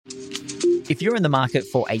If you're in the market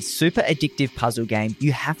for a super addictive puzzle game,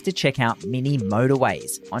 you have to check out Mini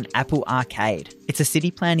Motorways on Apple Arcade. It's a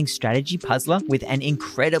city planning strategy puzzler with an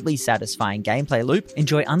incredibly satisfying gameplay loop.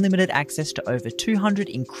 Enjoy unlimited access to over 200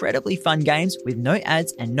 incredibly fun games with no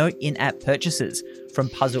ads and no in-app purchases. From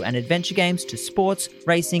puzzle and adventure games to sports,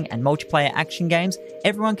 racing, and multiplayer action games,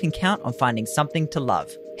 everyone can count on finding something to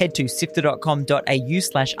love. Head to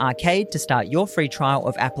sifter.com.au/arcade to start your free trial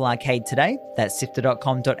of Apple Arcade today. That's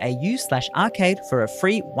sifter.com.au/arcade for a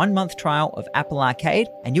free 1-month trial of Apple Arcade,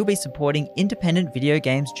 and you'll be supporting independent video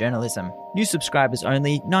games journalism. New subscribers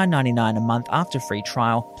only, $9.99 a month after free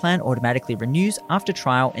trial. Plan automatically renews after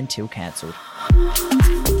trial until cancelled.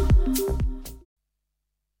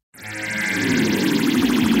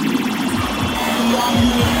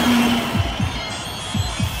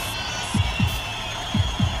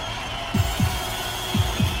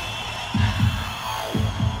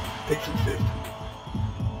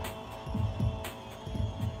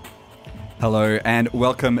 Hello and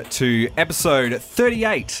welcome to episode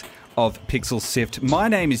 38 of Pixel Sift. My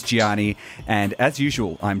name is Gianni, and as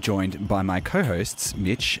usual, I'm joined by my co-hosts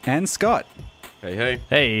Mitch and Scott. Hey, hey.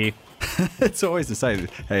 Hey. It's always the same.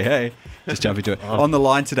 Hey, hey. Just jump into it. On the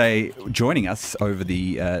line today, joining us over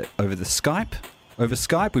Skype,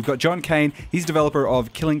 we've got John Kane. He's developer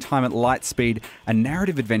of Killing Time at Light Speed, a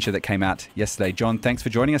narrative adventure that came out yesterday. John, thanks for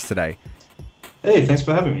joining us today. Hey, thanks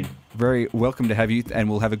for having me. Very welcome to have you, and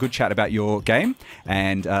we'll have a good chat about your game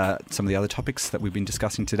and some of the other topics that we've been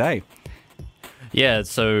discussing today. Yeah,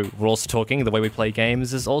 so we're also talking the way we play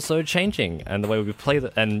games is also changing, and the way we play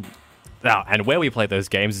and where we play those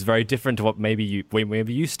games is very different to what we may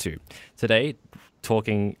be used to. Today,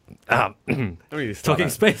 talking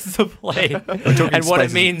spaces of play and what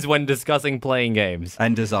it means when discussing playing games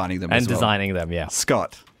and designing them. Yeah.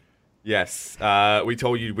 Scott. Yes, we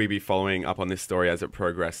told you we'd be following up on this story as it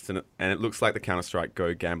progressed, and it looks like the Counter-Strike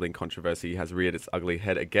Go gambling controversy has reared its ugly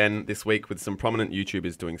head again this week with some prominent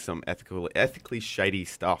YouTubers doing some ethically shady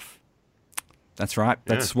stuff. That's right.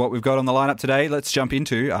 That's what we've got on the lineup today. Let's jump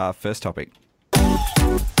into our first topic.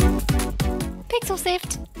 Pixel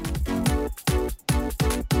Sift.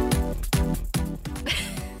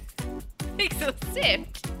 Pixel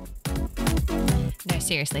Sift? No,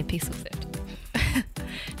 seriously, Pixel Sift.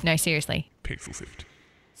 No, seriously. Pixel Sift.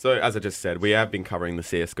 So, as I just said, we have been covering the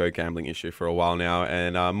CSGO gambling issue for a while now,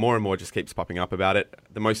 and more and more just keeps popping up about it.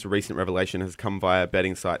 The most recent revelation has come via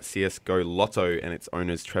betting site CSGO Lotto and its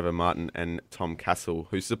owners Trevor Martin and Tom Castle,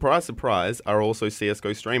 who, surprise, surprise, are also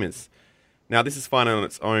CSGO streamers. Now, this is fine on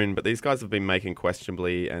its own, but these guys have been making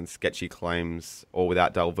questionably and sketchy claims, all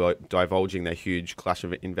without divulging their huge clash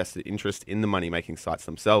of invested interest in the money-making sites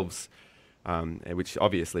themselves. Which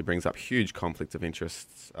obviously brings up huge conflict of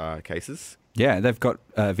interest cases. Yeah, they've got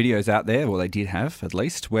videos out there, well, they did have at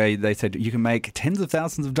least, where they said you can make tens of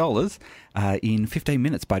thousands of dollars in 15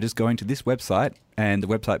 minutes by just going to this website, and the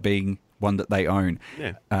website being one that they own.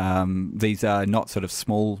 Yeah. These are not sort of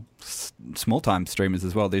small-time streamers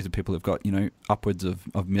as well. These are people who've got, upwards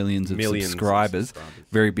of millions of subscribers,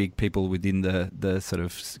 very big people within the sort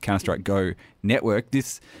of Counter-Strike Go network.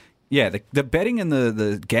 Yeah, the betting and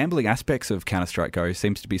the gambling aspects of Counter-Strike Go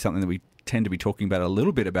seems to be something that we tend to be talking about a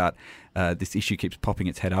little bit about. This issue keeps popping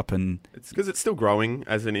its head up, and it's because it's still growing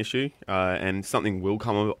as an issue, and something will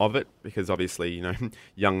come of it, because obviously,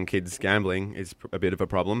 young kids gambling is a bit of a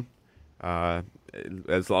problem,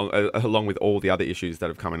 along with all the other issues that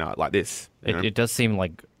have come out like this. It does seem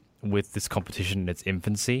like with this competition in its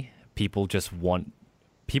infancy, people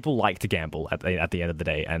like to gamble at the end of the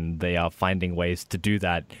day, and they are finding ways to do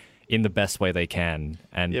that in the best way they can,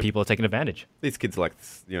 and people are taking advantage. These kids are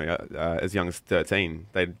as young as 13,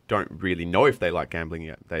 they don't really know if they like gambling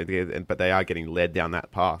yet, but they are getting led down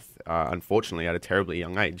that path, unfortunately, at a terribly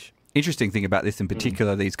young age. Interesting thing about this in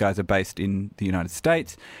particular, these guys are based in the United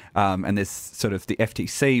States, and there's sort of the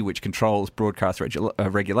FTC, which controls broadcast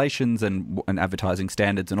regulations and advertising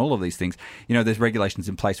standards and all of these things. There's regulations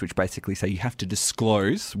in place which basically say you have to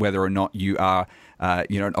disclose whether or not you are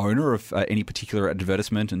an owner of any particular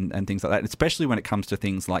advertisement and things like that, especially when it comes to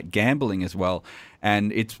things like gambling as well.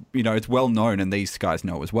 And it's well known, and these guys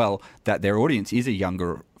know as well, that their audience is a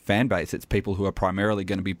younger fan base. It's people who are primarily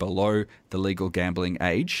going to be below the legal gambling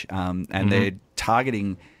age, and they're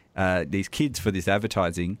targeting these kids for this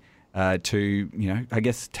advertising to, I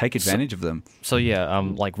guess, take advantage of them. So yeah,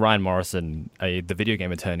 like Ryan Morrison, the video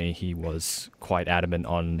game attorney, he was quite adamant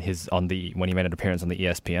when he made an appearance on the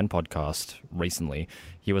ESPN podcast recently.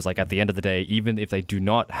 He was like, at the end of the day, even if they do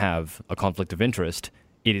not have a conflict of interest,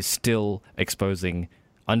 it is still exposing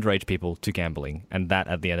underage people to gambling, and that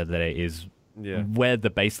at the end of the day is where the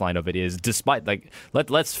baseline of it is, despite like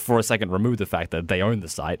let's for a second remove the fact that they own the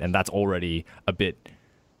site, and that's already a bit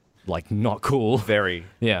like not cool. Very.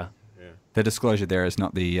 Yeah. The disclosure there is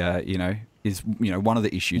not the is one of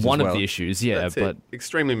the issues. One as well. of the issues, yeah, That's but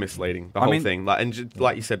extremely misleading. The whole thing,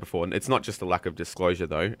 like you said before, it's not just a lack of disclosure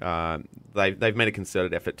though. They've made a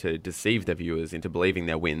concerted effort to deceive their viewers into believing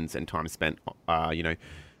their wins and time spent,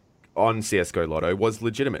 on CS:GO Lotto was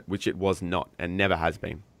legitimate, which it was not and never has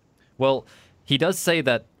been. well, he does say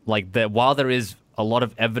that while there is a lot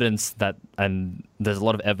of evidence and there's a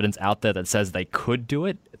lot of evidence out there that says they could do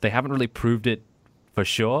it, they haven't really proved it for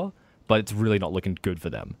sure, but it's really not looking good for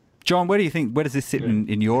them. John, where does this sit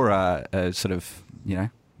in your sort of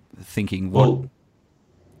thinking? Well,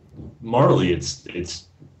 morally, it's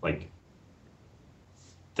like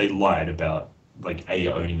they lied about like A,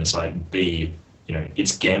 owning the site, and B,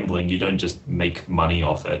 it's gambling. You don't just make money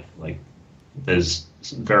off it. Like there's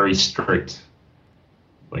very strict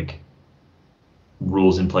like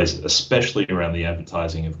rules in place, especially around the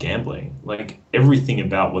advertising of gambling. Like everything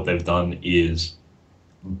about what they've done is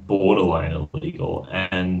borderline illegal,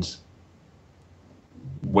 and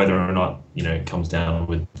whether or not it comes down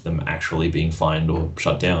with them actually being fined or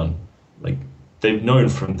shut down, like they've known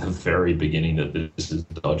from the very beginning that this is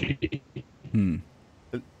dodgy.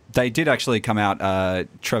 They did actually come out.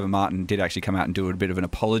 Trevor Martin did actually come out and do a bit of an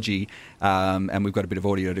apology, and we've got a bit of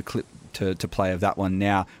audio to play of that one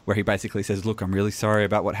now, where he basically says, "Look, I'm really sorry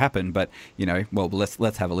about what happened, but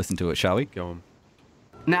let's have a listen to it, shall we?" Go on.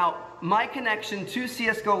 Now, my connection to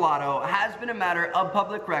CS:GO Lotto has been a matter of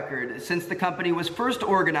public record since the company was first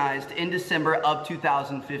organized in December of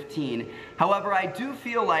 2015. However, I do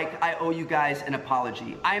feel like I owe you guys an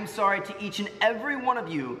apology. I am sorry to each and every one of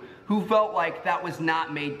you who felt like that was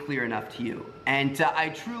not made clear enough to you. And I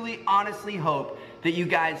truly, honestly hope that you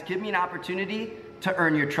guys give me an opportunity to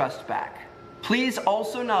earn your trust back. Please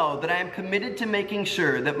also know that I am committed to making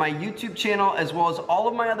sure that my YouTube channel, as well as all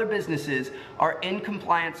of my other businesses, are in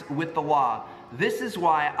compliance with the law. This is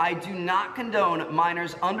why I do not condone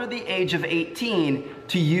minors under the age of 18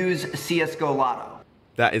 to use CS:GO Lotto.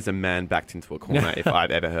 That is a man backed into a corner if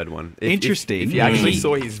I've ever heard one. Interesting. If you actually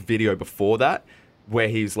saw his video before that, where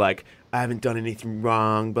he's like, I haven't done anything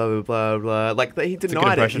wrong, blah, blah, blah, blah. Like, he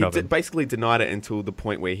denied it. He basically denied it until the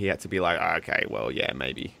point where he had to be like, okay, well, yeah,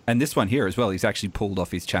 maybe. And this one here as well, he's actually pulled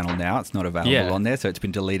off his channel now. It's not available on there, so it's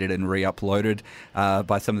been deleted and re-uploaded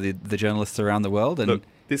by some of the journalists around the world. And look,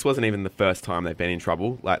 this wasn't even the first time they've been in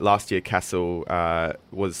trouble. Like, last year, Castle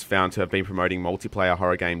was found to have been promoting multiplayer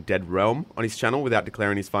horror game Dead Realm on his channel without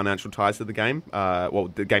declaring his financial ties to the game.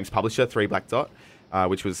 The game's publisher, 3 Black Dot.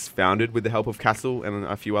 Which was founded with the help of Castle and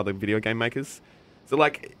a few other video game makers. So,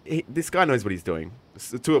 this guy knows what he's doing,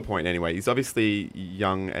 to a point anyway. He's obviously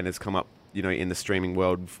young and has come up, in the streaming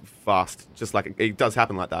world fast, just like it does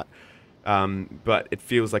happen like that. But it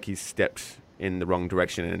feels like he's stepped in the wrong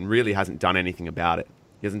direction and really hasn't done anything about it.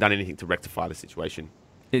 He hasn't done anything to rectify the situation.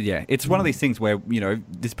 Yeah, it's one of these things where,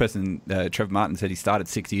 this person, Trevor Martin, said he started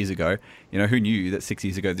 6 years ago. Who knew that 6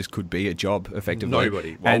 years ago this could be a job, effectively?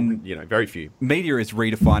 Nobody. Well, and, very few. Media is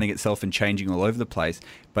redefining itself and changing all over the place,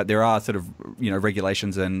 but there are sort of,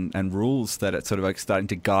 regulations and rules that are sort of starting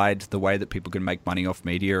to guide the way that people can make money off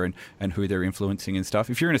media and who they're influencing and stuff.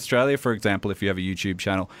 If you're in Australia, for example, if you have a YouTube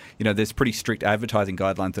channel, there's pretty strict advertising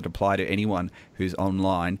guidelines that apply to anyone who's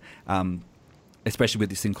online. Especially with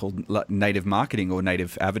this thing called native marketing or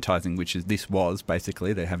native advertising, which is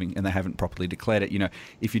basically they haven't properly declared it.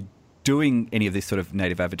 If you're doing any of this sort of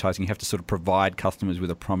native advertising, you have to sort of provide customers with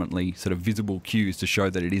a prominently sort of visible cues to show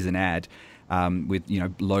that it is an ad, with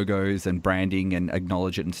logos and branding and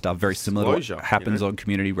acknowledge it and stuff. Very similar to what happens on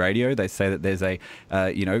community radio. They say that there's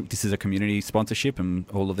this is a community sponsorship and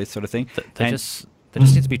all of this sort of thing. There just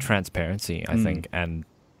needs to be transparency, I think, and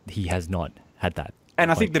he has not had that. And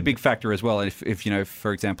I think the big factor as well, if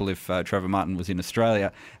for example, if Trevor Martin was in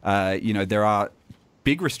Australia, there are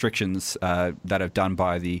big restrictions that are done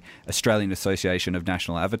by the Australian Association of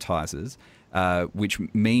National Advertisers, which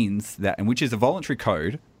means that, and which is a voluntary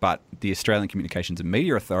code, but the Australian Communications and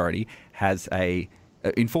Media Authority has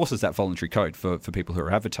enforces that voluntary code for people who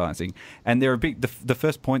are advertising. And there are the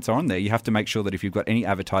first points are on there. You have to make sure that if you've got any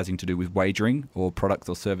advertising to do with wagering or products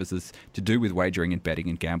or services to do with wagering and betting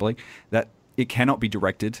and gambling, that it cannot be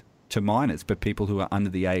directed to minors, but people who are under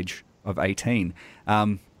the age of 18.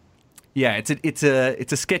 It's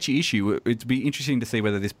a sketchy issue. It'd be interesting to see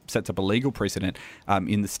whether this sets up a legal precedent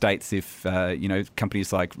in the States if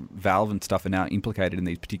companies like Valve and stuff are now implicated in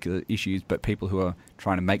these particular issues, but people who are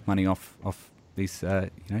trying to make money off these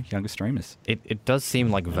younger streamers. It does seem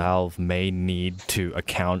like Valve may need to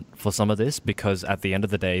account for some of this, because at the end of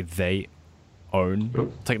the day, they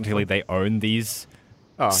they own these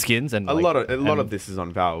skins, and a lot of this is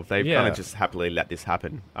on Valve. They've kind of just happily let this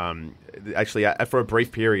happen. Actually, for a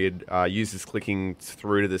brief period, users clicking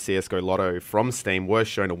through to the CS:GO Lotto from Steam were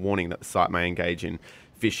shown a warning that the site may engage in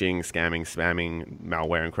phishing, scamming, spamming,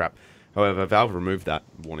 malware, and crap. However, Valve removed that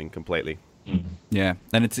warning completely. Yeah,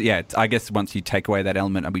 and it's I guess once you take away that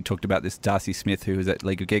element, and we talked about this, Darcy Smith, who was at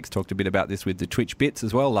League of Geeks, talked a bit about this with the Twitch bits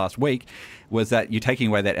as well last week, was that you're taking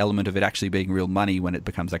away that element of it actually being real money when it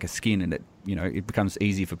becomes like a skin, and it becomes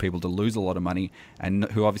easy for people to lose a lot of money,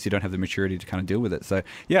 and who obviously don't have the maturity to kind of deal with it. So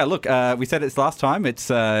yeah, look, we said it's last time. It's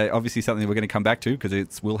obviously something we're going to come back to because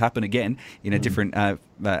it will happen again in a different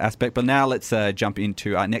aspect. But now let's jump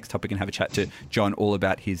into our next topic and have a chat to John all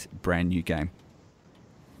about his brand new game.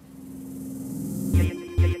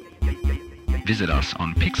 Visit us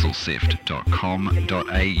on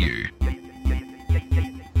pixelsift.com.au.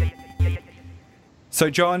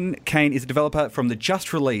 So John, Kane is a developer from the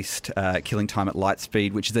just-released Killing Time at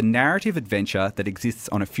Lightspeed, which is a narrative adventure that exists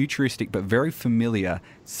on a futuristic but very familiar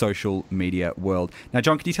social media world. Now,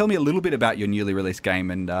 John, can you tell me a little bit about your newly released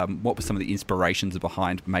game and what were some of the inspirations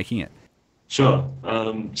behind making it? Sure.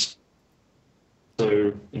 So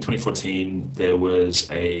in 2014, there was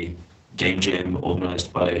a game jam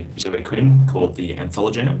organised by Zoe Quinn called the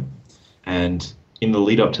Anthologjam, and in the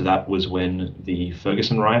lead up to that was when the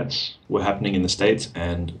Ferguson riots were happening in the States,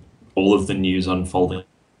 and all of the news unfolding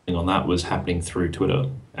on that was happening through Twitter,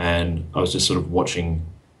 and I was just sort of watching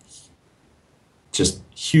just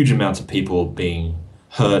huge amounts of people being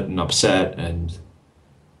hurt and upset and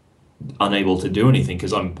unable to do anything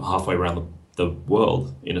because I'm halfway around the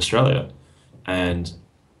world in Australia. And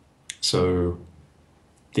so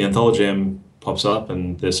the Anthologjam pops up,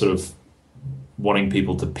 and they're sort of wanting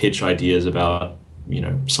people to pitch ideas about,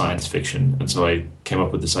 science fiction. And so I came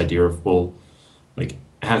up with this idea of, well, like,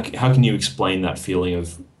 how can you explain that feeling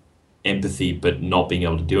of empathy but not being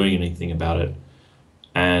able to do anything about it?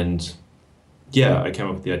 And yeah, I came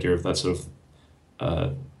up with the idea of that sort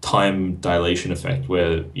of time dilation effect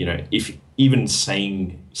where, if even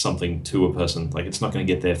saying something to a person, like, it's not going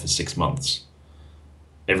to get there for 6 months.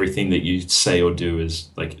 Everything that you say or do is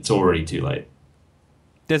like, it's already too late.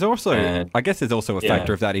 There's also, I guess there's also a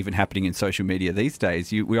factor of that even happening in social media these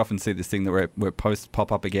days. We often see this thing that where posts pop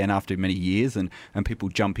up again after many years and people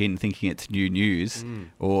jump in thinking it's new news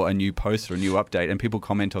or a new post or a new update, and people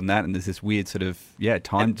comment on that, and there's this weird sort of,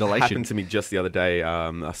 time dilation. It happened to me just the other day.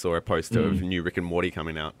 I saw a post of new Rick and Morty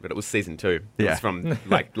coming out, but it was season 2. It was from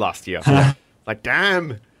like last year. Like,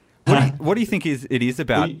 damn. What do you think it is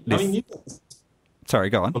about this? Sorry,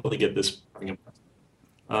 go on. Probably get this.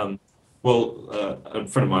 A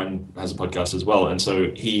friend of mine has a podcast as well, and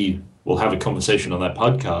so he will have a conversation on that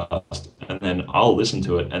podcast, and then I'll listen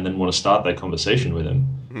to it and then want to start that conversation with him.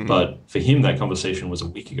 Mm-hmm. But for him, that conversation was a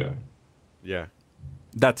week ago. Yeah.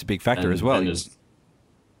 That's a big factor as well.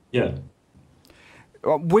 Yeah.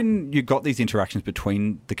 When you got these interactions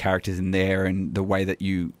between the characters in there and the way that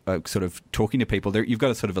you are sort of talking to people, you've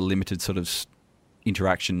got a sort of a limited sort of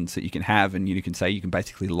interactions that you can have, and you can say you can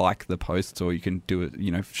basically like the posts, or you can do it,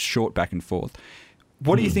 short back and forth.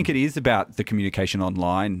 What do you think it is about the communication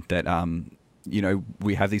online that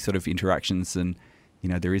we have these sort of interactions, and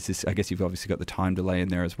there is this? I guess you've obviously got the time delay in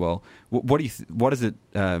there as well. What do you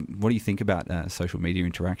think about social media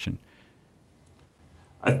interaction?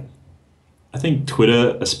 I think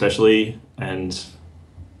Twitter especially, and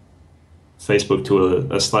Facebook to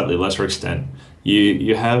a slightly lesser extent,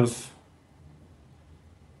 you have.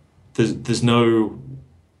 There's no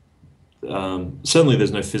certainly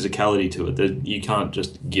there's no physicality to it. You can't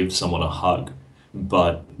just give someone a hug,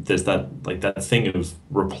 but there's that thing of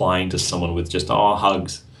replying to someone with just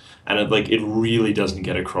hugs, and it really doesn't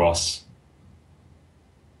get across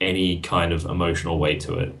any kind of emotional weight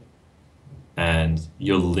to it, and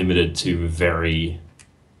you're limited to very,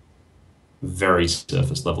 very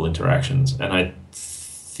surface level interactions, and I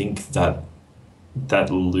think that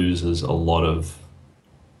loses a lot of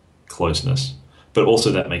closeness, but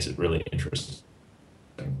also that makes it really interesting.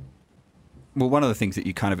 Well, one of the things that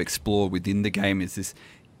you kind of explore within the game is this,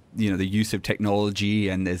 the use of technology,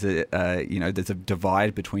 and there's a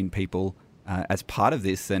divide between people as part of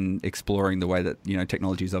this, and exploring the way that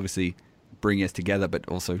technology is obviously bringing us together, but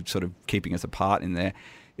also sort of keeping us apart in there.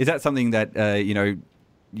 Is that something that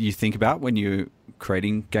you think about when you're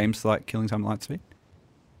creating games like Killing Time at Lightspeed?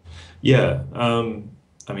 Yeah.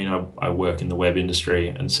 I work in the web industry,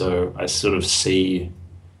 and so I sort of see,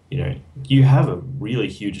 you have a really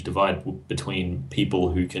huge divide between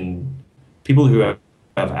people who have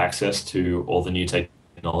access to all the new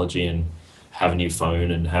technology and have a new phone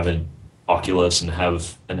and have an Oculus and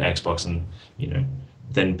have an Xbox, and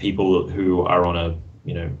than people who are on a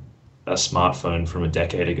smartphone from a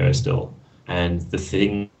decade ago still. And the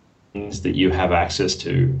things that you have access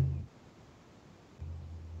to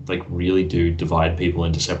like really do divide people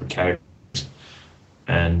into separate categories.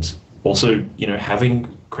 And also,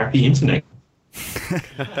 having crappy internet.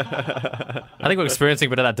 I think we're experiencing a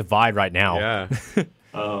bit of that divide right now. Yeah.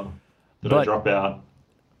 Did I drop out?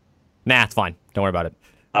 Nah, it's fine. Don't worry about it.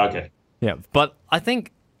 Okay. Yeah, but I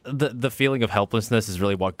think the feeling of helplessness is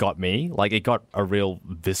really what got me. Like, it got a real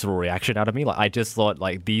visceral reaction out of me. Like, I just thought,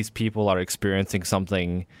 like, these people are experiencing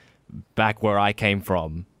something back where I came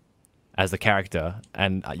from as the character,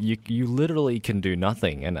 and you literally can do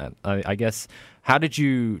nothing. And I guess, how did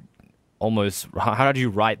you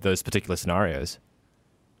write those particular scenarios?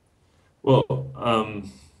 Well,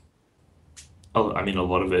 I mean, a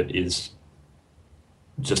lot of it is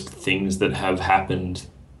just things that have happened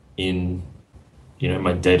in,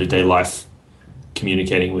 my day-to-day life,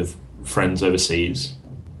 communicating with friends overseas.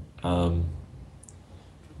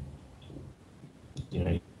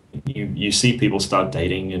 You see people start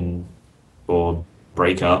dating or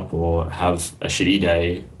break up or have a shitty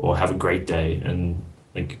day or have a great day, and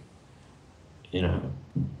like,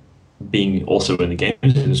 being also in the games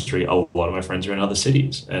industry, a lot of my friends are in other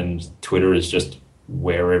cities, and Twitter is just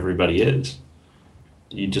where everybody is.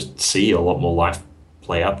 You just see a lot more life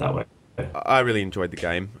play out that way. I really enjoyed the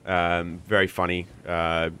game. Very funny,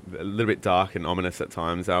 a little bit dark and ominous at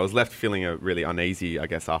times. I was left feeling really uneasy, I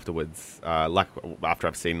guess, afterwards, like after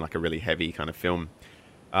I've seen like a really heavy kind of film.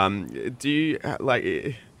 Do you like?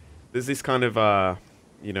 There's this kind of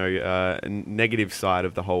negative side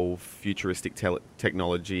of the whole futuristic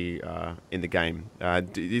technology in the game.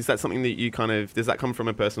 Is that something that you does that come from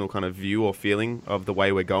a personal kind of view or feeling of the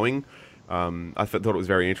way we're going? I thought it was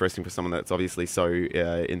very interesting for someone that's obviously so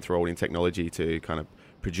enthralled in technology to kind of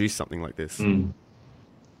produce something like this.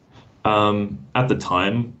 At the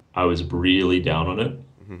time, I was really down on it.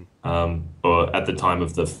 Or at the time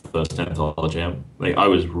of the first Anthology Jam, like, I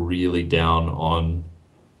was really down on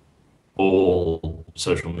all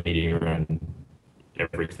social media and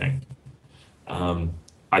everything.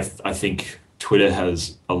 I think Twitter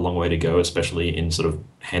has a long way to go, especially in sort of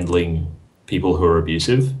handling people who are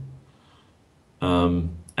abusive.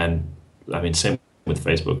 And I mean, same with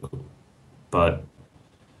Facebook. But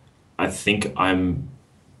I think I'm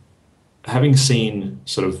having seen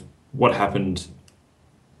sort of what happened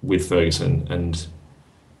with Ferguson and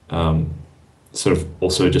sort of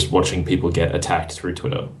also just watching people get attacked through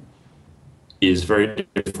Twitter is very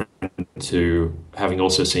different to having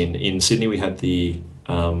also seen in Sydney. We had the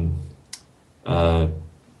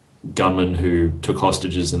gunman who took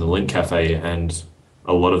hostages in the Link Cafe, and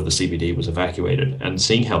a lot of the CBD was evacuated. And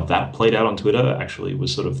seeing how that played out on Twitter actually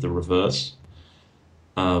was sort of the reverse,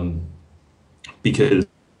 because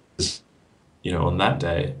on that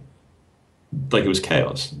day, like, it was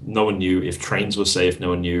chaos. No one knew if trains were safe. No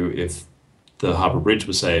one knew if the Harbour Bridge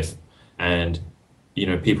was safe, and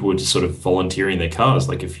people were just sort of volunteering their cars.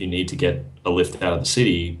 Like, if you need to get a lift out of the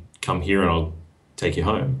city, come here and I'll take you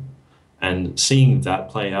home. And seeing that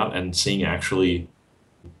play out and seeing actually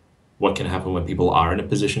what can happen when people are in a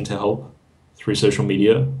position to help through social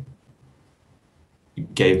media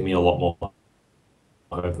gave me a lot more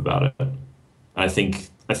hope about it. And I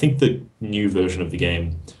think the new version of the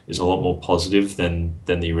game is a lot more positive than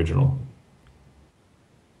the original.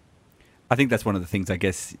 I think that's one of the things, I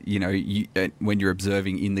guess, when you're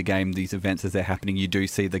observing in the game these events as they're happening, you do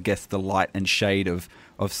see, the light and shade of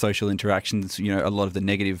social interactions. A lot of the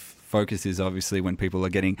negative focus is obviously when people are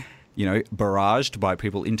getting, barraged by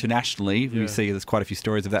people internationally. Yeah. We see there's quite a few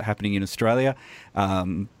stories of that happening in Australia.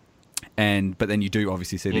 But then you do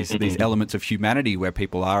obviously see these elements of humanity where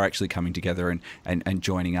people are actually coming together and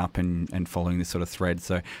joining up and following this sort of thread.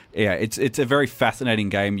 So yeah, it's a very fascinating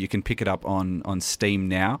game. You can pick it up on Steam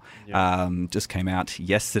now. Yep. Just came out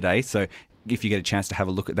yesterday. So if you get a chance to have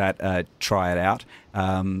a look at that, try it out.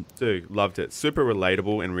 Dude, loved it. Super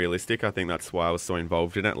relatable and realistic. I think that's why I was so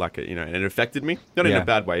involved in it. Like, and it affected me. Not in a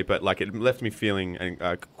bad way, but like it left me feeling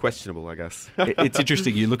questionable, I guess. It's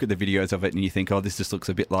interesting. You look at the videos of it and you think, oh, this just looks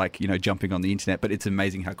a bit like, jumping on the internet, but it's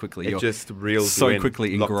amazing how quickly you're just reels so you in,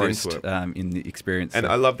 quickly engrossed in the experience. And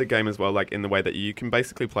I love the game as well, like in the way that you can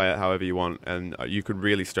basically play it however you want, and you could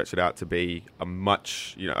really stretch it out to be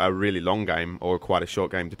a really long game or quite a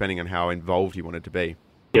short game, depending on how involved you want it to be.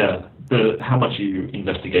 Yeah, how much you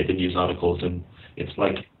investigate the news articles, and it's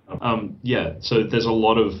like, so there's a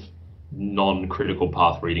lot of non-critical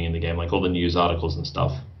path reading in the game, like all the news articles and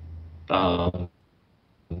stuff.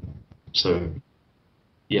 So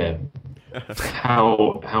yeah,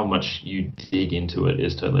 how much you dig into it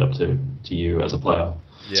is totally up to you as a player.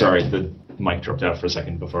 Yeah. Sorry, the mic dropped out for a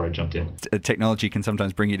second before I jumped in. Technology can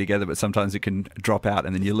sometimes bring you together, but sometimes it can drop out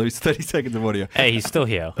and then you lose 30 seconds of audio. Hey, he's still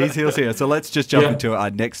here. He's here. So let's just jump into our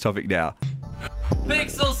next topic now.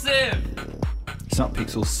 Pixel Sieve! It's not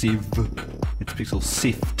Pixel Sieve, it's Pixel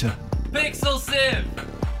Sift. Pixel Sieve!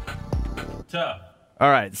 All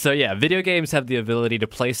right, so yeah, video games have the ability to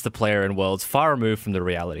place the player in worlds far removed from the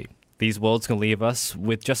reality. These worlds can leave us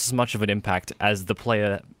with just as much of an impact as the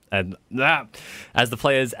player as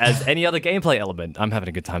any other gameplay element. I'm having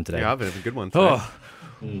a good time today. Yeah, I've had a good one today.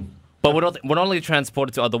 But we're not only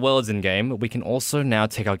transported to other worlds in game, we can also now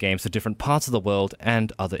take our games to different parts of the world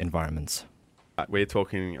and other environments. We're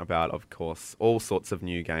talking about, of course, all sorts of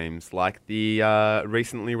new games, like the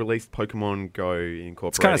recently released Pokemon Go incorporating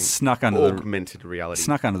It's kind of snuck under augmented reality.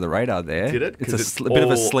 Snuck under the radar there. Did it? It's a 'Cause bit of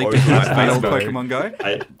a all sleeper over hit my for old Facebook. Pokemon Go.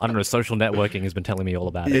 I don't know, social networking has been telling me all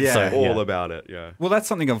about it. Yeah. So, All about it, yeah. Well, that's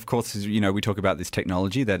something, of course, is, we talk about this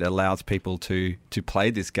technology that allows people to play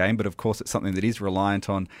this game, but of course it's something that is reliant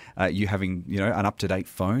on you having, an up-to-date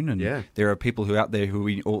phone. And Yeah. there are people who out there who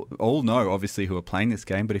we all know, obviously, who are playing this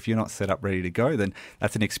game, but if you're not set up ready to go, then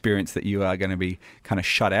that's an experience that you are going to be kind of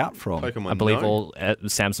shut out from. Pokemon I believe no. all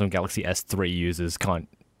Samsung Galaxy S3 users can't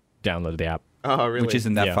download the app. Oh, really? Which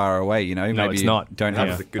isn't that Yeah. far away, Maybe it's you not. don't Yeah. have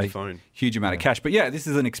It's a good phone. huge amount of cash. But yeah, this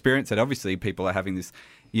is an experience that obviously people are having this,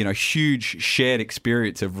 huge shared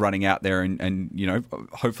experience of running out there and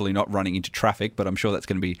hopefully not running into traffic. But I'm sure that's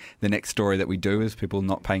going to be the next story that we do is people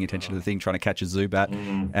not paying attention to the thing, trying to catch a Zubat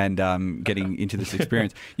and getting into this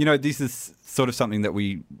experience. This is sort of something that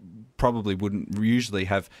we probably wouldn't usually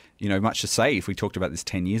have, much to say if we talked about this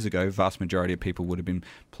 10 years ago. Vast majority of people would have been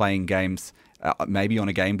playing games maybe on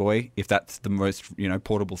a Game Boy, if that's the most,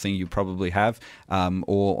 portable thing you probably have,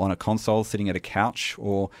 or on a console, sitting at a couch,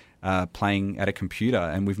 or playing at a computer.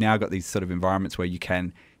 And we've now got these sort of environments where you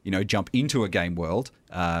can, jump into a game world,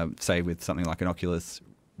 say with something like an Oculus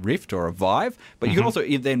Rift or a Vive, but you can also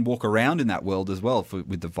then walk around in that world as well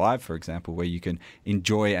with the Vive, for example, where you can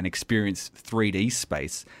enjoy and experience 3D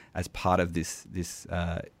space as part of this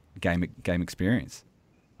game experience.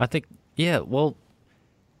 I think,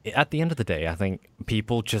 at the end of the day, I think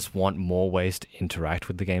people just want more ways to interact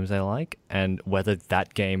with the games they like, and whether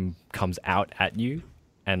that game comes out at you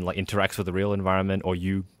and like interacts with the real environment or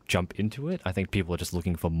you jump into it, I think people are just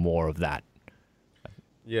looking for more of that.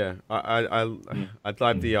 Yeah, I'd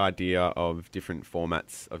like the idea of different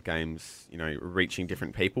formats of games, reaching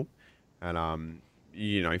different people, and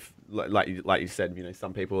like you said,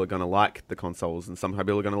 some people are going to like the consoles, and some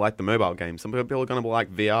people are going to like the mobile games. Some people are going to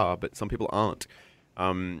like VR, but some people aren't.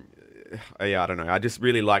 I don't know. I just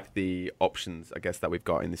really like the options, I guess, that we've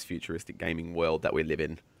got in this futuristic gaming world that we live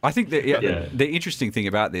in. I think that the interesting thing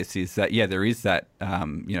about this is that there is that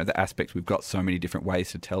the aspect we've got so many different ways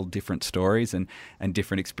to tell different stories and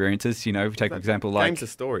different experiences. If you take for example like games are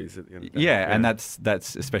stories. At the end of the day. Yeah, and that's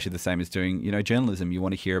especially the same as doing journalism. You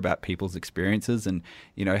want to hear about people's experiences and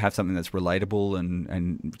have something that's relatable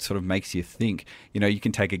and sort of makes you think. You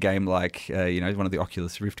can take a game like one of the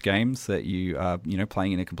Oculus Rift games that you are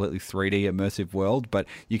playing in a completely 3D immersive world, but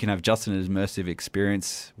you can have just an immersive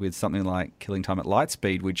experience with something like Killing Time at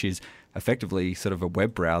Lightspeed, which is effectively sort of a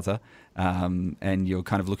web browser, and you're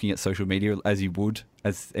kind of looking at social media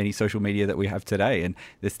as any social media that we have today, and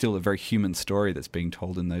there's still a very human story that's being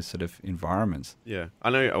told in those sort of environments. Yeah, I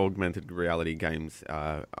know augmented reality games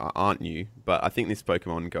aren't new, but I think this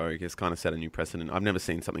Pokemon Go has kind of set a new precedent. I've never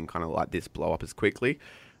seen something kind of like this blow up as quickly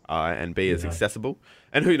and be as accessible.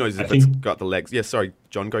 And who knows if it's got the legs. Yeah, sorry,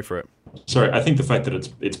 John, go for it. Sorry, I think the fact that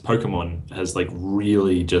it's Pokemon has like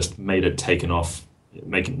really just made it take off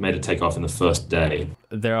in the first day.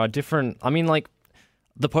 There are different. I mean, like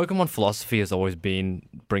the Pokemon philosophy has always been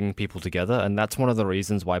bringing people together, and that's one of the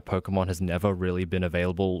reasons why Pokemon has never really been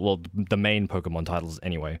available. Well, the main Pokemon titles,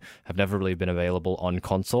 anyway, have never really been available on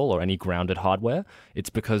console or any grounded hardware. It's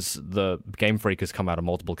because the Game Freak has come out on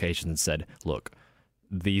multiple occasions and said, "Look,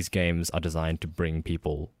 these games are designed to bring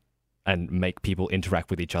people and make people interact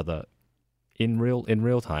with each other in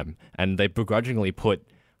real time," and they begrudgingly put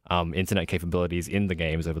internet capabilities in the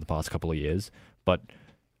games over the past couple of years. But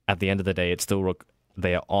at the end of the day, it's still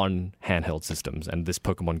they are on handheld systems, and this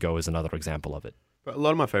Pokemon Go is another example of it. But a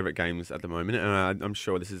lot of my favorite games at the moment, and I'm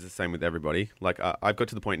sure this is the same with everybody. Like I've got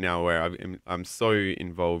to the point now where I'm so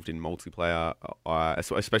involved in multiplayer,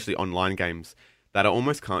 especially online games, that I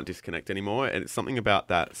almost can't disconnect anymore. And it's something about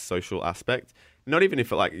that social aspect. Not even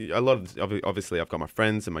if like a lot of obviously I've got my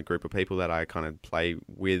friends and my group of people that I kind of play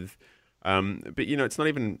with. But it's not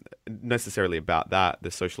even necessarily about that,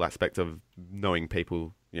 the social aspect of knowing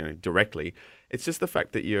people directly. It's just the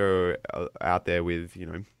fact that you're out there with,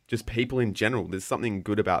 just people in general. There's something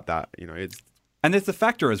good about that. And there's the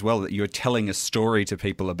factor as well that you're telling a story to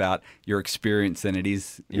people about your experience, and it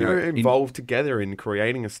is you're involved together in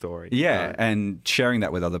creating a story. Yeah, and sharing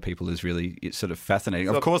that with other people is really sort of fascinating.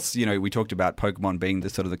 Of course, we talked about Pokemon being the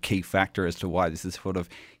sort of the key factor as to why this has sort of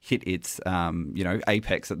hit its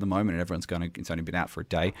apex at the moment, and it's only been out for a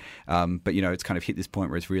day, but it's kind of hit this point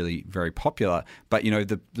where it's really very popular. But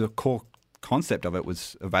the core concept of it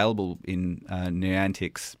was available in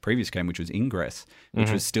Niantic's previous game, which was Ingress, which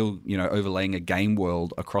was still, overlaying a game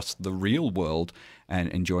world across the real world and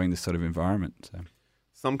enjoying this sort of environment. So.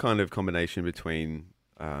 Some kind of combination between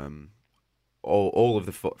all of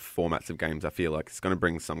the formats of games, I feel like it's going to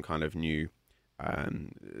bring some kind of new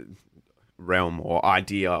realm or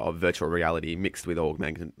idea of virtual reality mixed with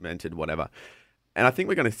augmented whatever. And I think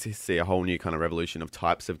we're going to see a whole new kind of revolution of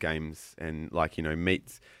types of games and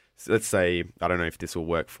meets. So let's say, I don't know if this will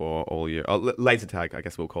work for all you. Laser tag, I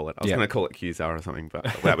guess we'll call it. I was going to call it QZAR or something, but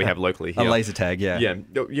that we have locally here. A laser tag, yeah. Yeah,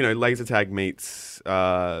 laser tag meets,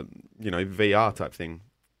 VR type thing.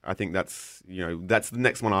 I think that's the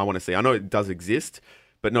next one I want to see. I know it does exist,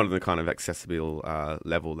 but not at the kind of accessible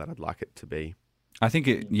level that I'd like it to be. I think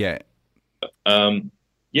one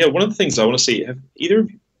of the things I want to see, have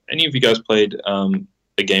any of you guys played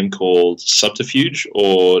a game called Subterfuge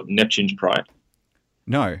or Neptune's Pride?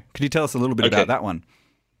 No. Could you tell us a little bit about that one?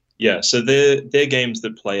 Yeah, so they're games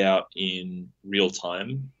that play out in real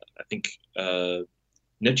time. I think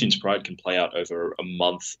Neptune's Pride can play out over a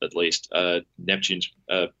month at least. Neptune's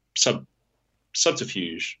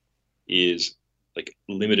Subterfuge is like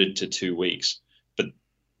limited to 2 weeks, but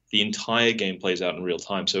the entire game plays out in real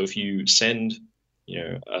time. So if you send,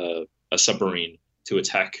 a submarine to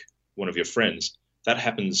attack one of your friends, that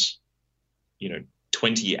happens,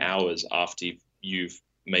 20 hours after you've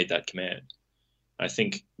made that command. I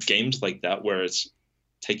think games like that, where it's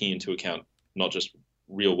taking into account not just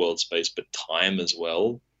real world space, but time as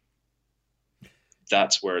well,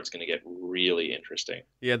 that's where it's going to get really interesting.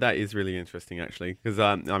 Yeah, that is really interesting, actually. Because,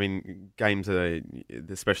 games are,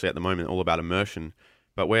 especially at the moment, all about immersion.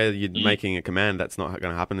 But where you're making a command, that's not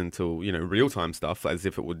going to happen until, real-time stuff, as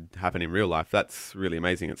if it would happen in real life. That's really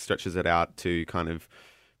amazing. It stretches it out to kind of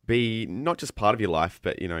be not just part of your life,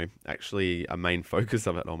 but, actually a main focus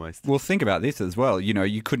of it almost. Well, think about this as well.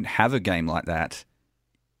 You couldn't have a game like that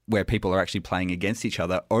where people are actually playing against each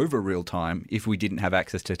other over real time if we didn't have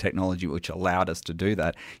access to technology which allowed us to do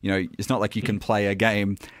that. It's not like you can play a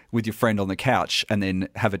game with your friend on the couch and then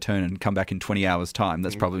have a turn and come back in 20 hours time.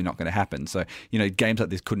 That's probably not going to happen. So, games like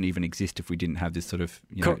this couldn't even exist if we didn't have this sort of,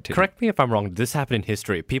 Correct me if I'm wrong. This happened in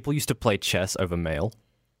history. People used to play chess over mail.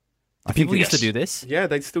 People used to do this? Yeah,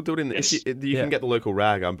 they still do it. You can get the local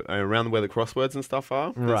rag around where the crosswords and stuff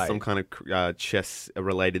are. There's right. some kind of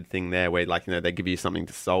chess-related thing there where, they give you something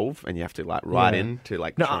to solve and you have to, write in to,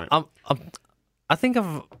 try. I think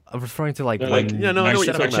I'm referring to, I know what you're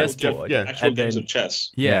talking about. Chessboard. Yeah. Actual games of chess.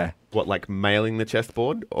 Yeah. What, mailing the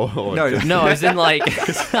chessboard? Or No, as in,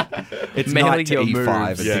 it's mailing knight to your E5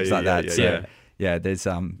 moves. and things like that. Yeah. Yeah, there's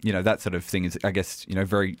that sort of thing is, I guess,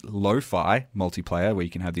 very lo-fi multiplayer where you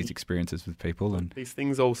can have these experiences with people. And these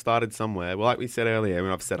things all started somewhere. Well, like we said earlier,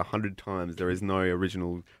 and I've said 100 times, there is no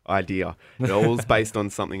original idea. It all's based on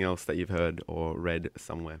something else that you've heard or read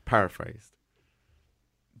somewhere, paraphrased.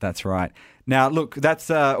 That's right. Now, look, that's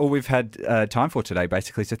all we've had time for today,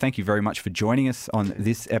 basically. So thank you very much for joining us on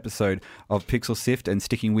this episode of Pixel Sift and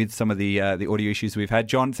sticking with some of the audio issues we've had.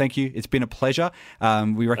 John, thank you. It's been a pleasure.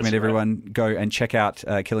 We recommend everyone go and check out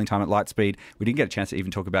Killing Time at Lightspeed. We didn't get a chance to even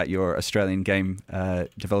talk about your Australian Game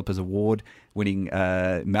Developers Award winning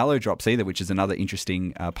Mallow Drops either, which is another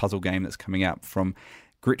interesting puzzle game that's coming out from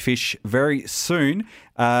Gritfish very soon.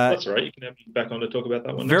 That's right. You can have me back on to talk about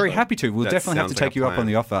that one. Very happy to. We'll definitely have to take you up on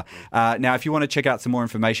the offer. Now, if you want to check out some more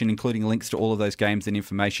information, including links to all of those games and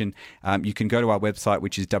information, you can go to our website,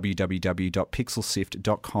 which is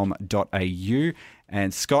www.pixelsift.com.au.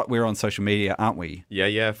 And Scott, we're on social media, aren't we?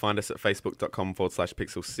 Yeah. Find us at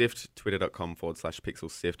facebook.com/pixelsift,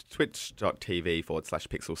 twitter.com/pixelsift,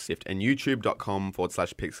 twitch.tv/pixelsift, and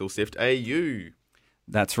youtube.com/pixelsiftau.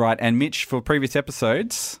 That's right. And Mitch, for previous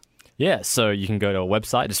episodes... Yeah, so you can go to our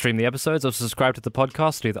website to stream the episodes or subscribe to the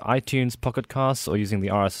podcast, either iTunes, Pocket Casts, or using the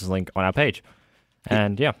RSS link on our page.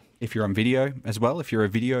 And yeah. If you're on video as well, if you're a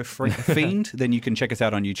video fiend, then you can check us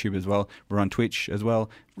out on YouTube as well. We're on Twitch as well.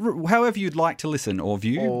 However you'd like to listen or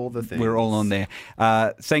view, all the things. We're all on there.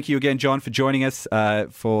 Thank you again, John, for joining us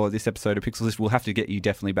for this episode of Pixel List. We'll have to get you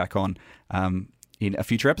definitely back on in a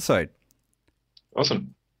future episode.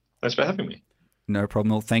 Awesome. Thanks for having me. No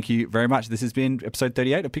problem. Well, thank you very much. This has been episode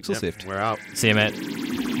 38 of Pixel Sift. We're out. See you, mate.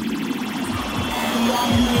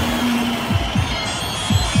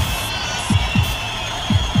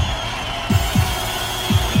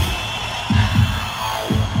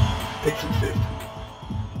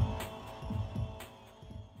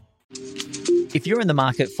 If you're in the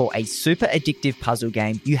market for a super addictive puzzle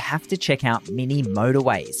game, you have to check out Mini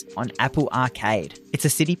Motorways on Apple Arcade. It's a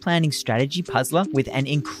city planning strategy puzzler with an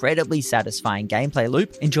incredibly satisfying gameplay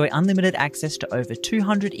loop. Enjoy unlimited access to over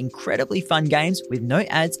 200 incredibly fun games with no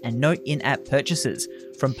ads and no in-app purchases.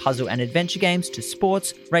 From puzzle and adventure games to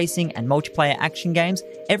sports, racing, and multiplayer action games,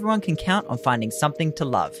 everyone can count on finding something to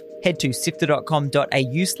love. Head to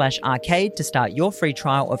sifter.com.au/arcade to start your free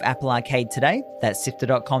trial of Apple Arcade today. That's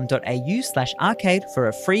sifter.com.au/arcade for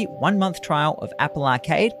a free 1-month trial of Apple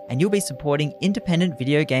Arcade, and you'll be supporting independent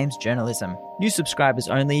video games journalism. New subscribers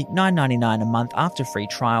only, $9.99 a month after free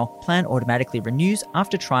trial. Plan automatically renews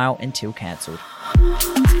after trial until cancelled.